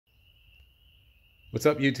What's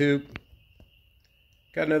up, YouTube?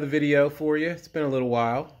 Got another video for you. It's been a little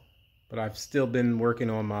while, but I've still been working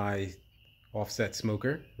on my offset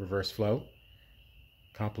smoker, reverse flow.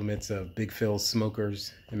 Compliments of Big Phil's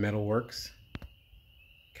Smokers and Metalworks,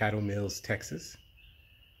 Caddo Mills, Texas.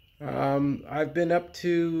 I've been up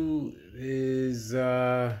to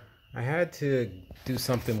I had to do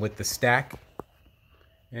something with the stack,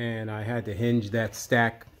 and I had to hinge that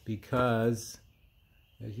stack because,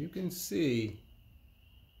 as you can see,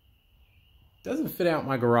 it doesn't fit out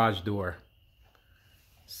my garage door.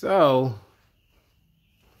 So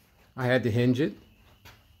I had to hinge it.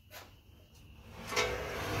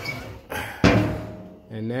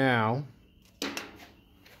 And now,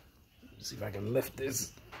 let's see if I can lift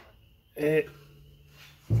this. It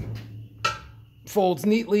folds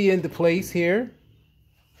neatly into place here.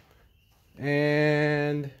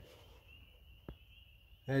 And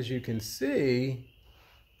as you can see,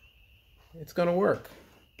 it's gonna work.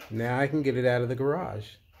 Now I can get it out of the garage.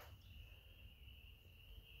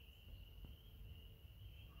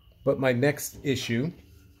 But my next issue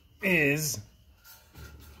is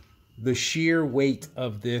the sheer weight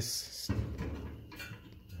of this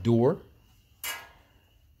door.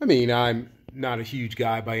 I mean, I'm not a huge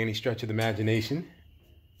guy by any stretch of the imagination.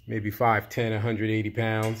 Maybe 5'10", 180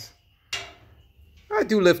 pounds. I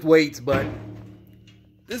do lift weights, but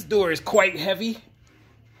this door is quite heavy.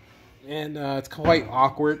 And it's quite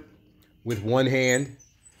awkward with one hand.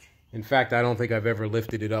 In fact, I don't think I've ever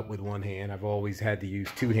lifted it up with one hand. I've always had to use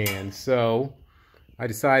two hands. So I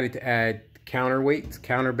decided to add counterweights,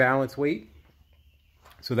 counterbalance weight.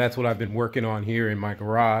 So that's what I've been working on here in my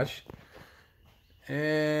garage.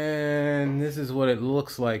 And this is what it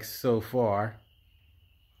looks like so far.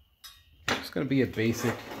 It's going to be a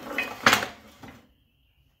basic,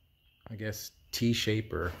 I guess,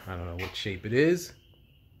 T-shape, or I don't know what shape it is.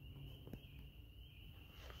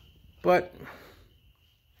 But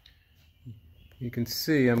you can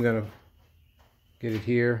see I'm going to get it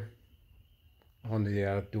here on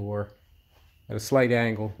the door at a slight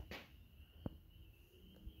angle.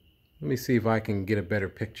 Let me see if I can get a better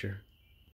picture.